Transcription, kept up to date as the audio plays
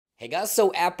Hey guys,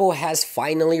 so Apple has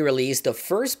finally released the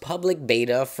first public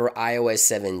beta for iOS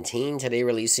 17. Today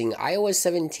releasing iOS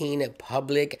 17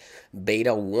 public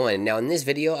beta 1. Now in this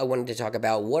video, I wanted to talk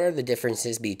about what are the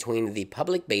differences between the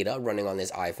public beta running on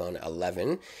this iPhone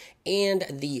 11 and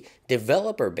the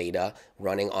developer beta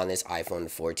running on this iPhone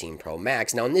 14 Pro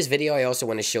Max. Now in this video, I also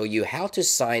want to show you how to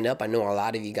sign up. I know a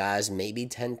lot of you guys may be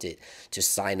tempted to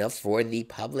sign up for the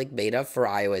public beta for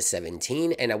iOS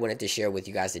 17, and I wanted to share with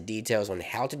you guys the details on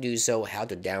how to do so, how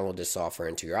to download the software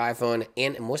into your iPhone,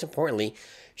 and most importantly,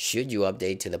 should you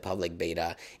update to the public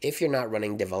beta if you're not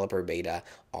running developer beta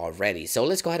already. So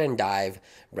let's go ahead and dive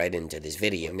right into this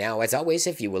video. Now, as always,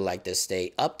 if you would like to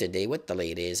stay up to date with the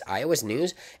latest iOS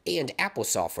news and Apple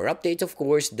software updates, of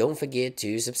course, don't forget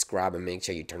to subscribe and make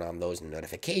sure you turn on those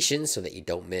notifications so that you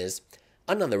don't miss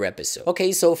another episode.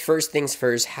 Okay, so first things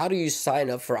first, how do you sign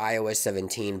up for iOS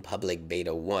 17 public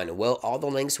beta 1? Well, all the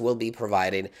links will be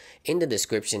provided in the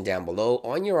description down below.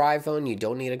 On your iPhone, you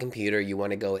don't need a computer. You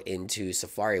want to go into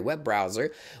Safari web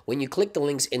browser. When you click the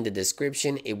links in the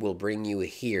description, it will bring you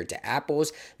here to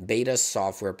Apple's beta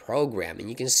software program. And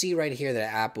you can see right here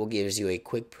that Apple gives you a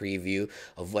quick preview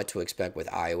of what to expect with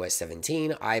iOS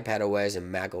 17, iPadOS, and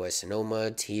macOS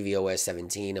Sonoma, tvOS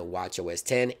 17, watchOS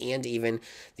 10, and even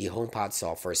the HomePod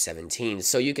software 17.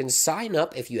 So you can sign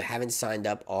up if you haven't signed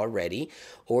up already,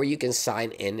 or you can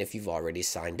sign in if you've already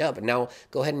signed up. Now,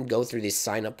 go ahead and go through this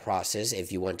sign up process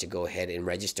if you want to go ahead and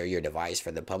register your device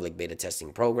for the public beta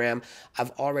testing program.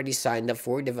 I've already signed up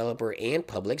for developer and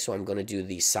public, so I'm going to do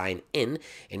the sign in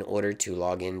order to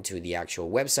log into the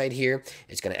actual website here.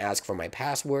 It's going to ask for my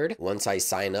password. Once I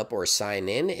sign up or sign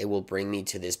in, it will bring me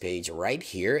to this page right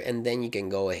here, and then you can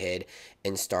go ahead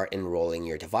and start enrolling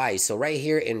your device. So right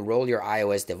here, enroll your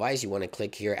iOS device. You want to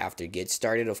click here after get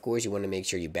started. Of course, you want to make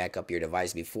sure you back up your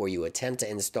device before you attempt to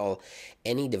install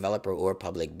any developer or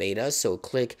public beta. So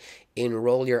click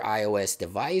enroll your iOS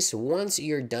device. Once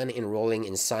you're done enrolling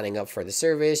and signing up for the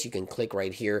service, you can click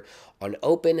right here on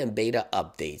open and beta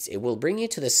updates. It will bring you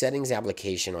to the settings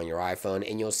application on your iPhone,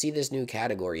 and you'll see this new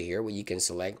category here where you can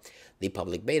select the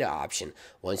public beta option.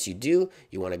 Once you do,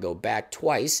 you want to go back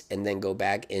twice and then go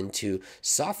back into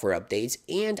software updates,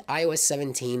 and iOS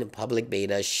 17 public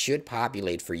beta should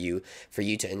populate for you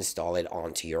to install it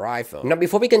onto your iPhone. Now,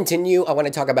 before we continue, I want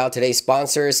to talk about today's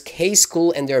sponsors,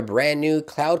 CASEKOO and their brand new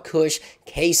CloudCush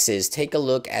cases. Take a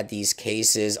look at these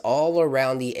cases. All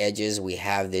around the edges, we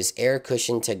have this air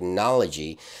cushion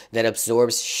technology that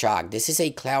absorbs shock. This is a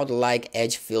cloud-like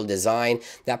edge fill design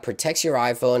that protects your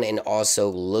iPhone and also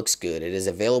looks good. It is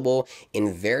available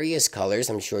in various colors.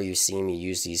 I'm sure you've seen me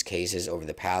use these cases over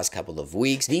the past couple of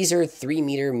weeks. These are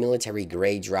 3-meter military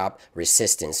grade drop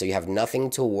resistant, so you have nothing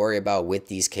to worry about with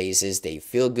these cases. They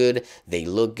feel good, they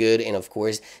look good, and of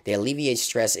course, they alleviate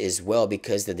stress as well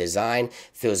because the design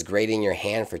feels great in your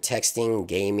hand for texting,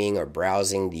 gaming, or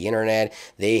browsing the internet.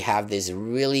 They have this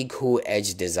really cool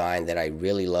edge design that I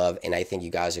really love, and I think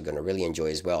you guys are going to really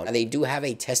enjoy as well. Now, they do have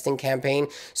a testing campaign,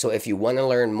 so if you want to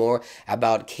learn more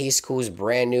about CASEKOO's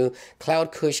brand new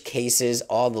CloudCush cases,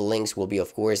 all the links will be,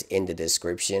 of course, in the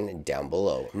description down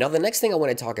below. Now, the next thing I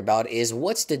want to talk about is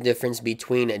what's the difference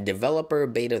between developer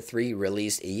beta 3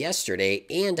 released yesterday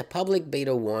and public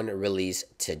beta 1 release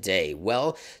today.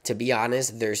 Well, to be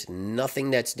honest, there's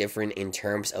nothing that's different in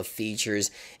terms of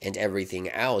features and everything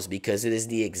else because it is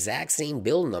the exact same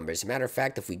build number. As a matter of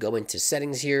fact, if we go into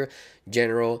settings here,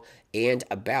 general, and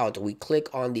about, we click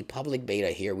on the public beta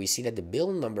here, we see that the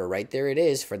build number right there, it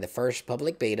is for the first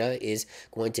public beta, is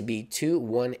going to be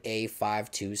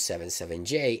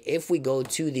 21A5277J. If we go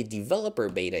to the developer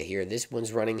beta here, this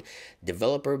one's running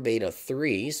developer beta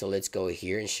 3. So let's go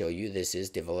here and show you this is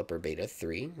developer beta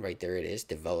 3. Right there it is,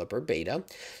 developer beta.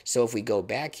 So if we go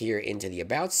back here into the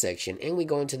about section and we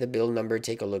go into the build number,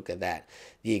 take a look at that,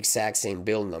 the exact same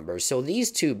build number. So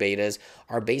these two betas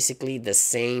are basically the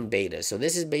same beta. So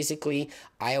this is basically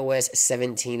iOS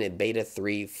 17 beta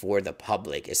 3 for the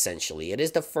public, essentially. It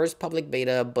is the first public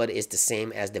beta, but it's the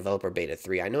same as developer beta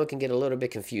 3. I know it can get a little bit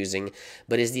confusing,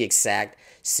 but it's the exact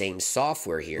same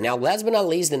software here. Now, last but not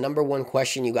least, the number one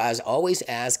question you guys always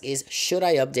ask is, should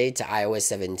I update to iOS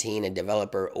 17 and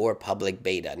developer or public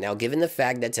beta? Now, given the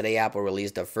fact that today Apple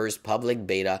released the first public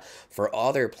beta for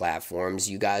all their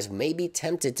platforms, you guys may be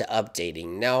tempted to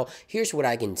updating. Now, here's what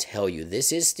I can tell you.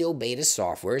 This is still beta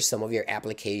software. Some of your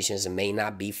applications applications may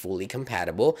not be fully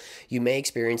compatible. You may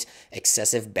experience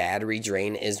excessive battery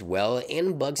drain as well,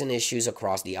 and bugs and issues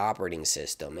across the operating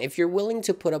system. If you're willing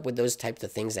to put up with those types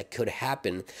of things that could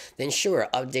happen, then sure,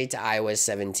 update to iOS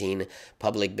 17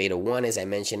 public beta 1. As I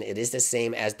mentioned, it is the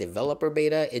same as developer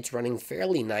beta. It's running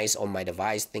fairly nice on my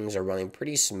device. Things are running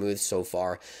pretty smooth so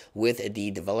far with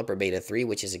the developer beta 3,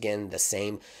 which is again the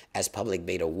same as public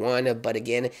beta 1. But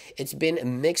again, it's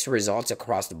been mixed results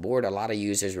across the board. A lot of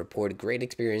users report great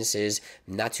experiences,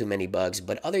 not too many bugs,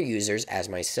 but other users, as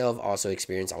myself, also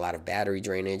experience a lot of battery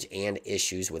drainage and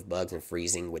issues with bugs and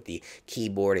freezing with the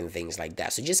keyboard and things like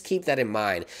that. So just keep that in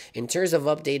mind. In terms of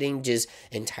updating, just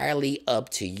entirely up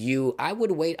to you. I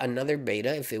would wait another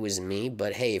beta if it was me,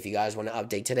 but hey, if you guys want to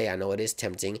update today, I know it is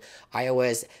tempting.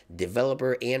 iOS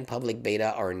developer and public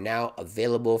beta are now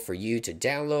available for you to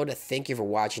download. Thank you for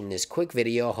watching this quick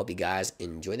video. I hope you guys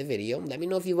enjoy the video. Let me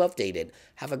know if you've updated.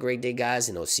 Have a great day, guys,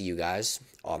 and I'll see you guys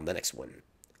on the next one.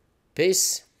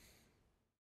 Peace.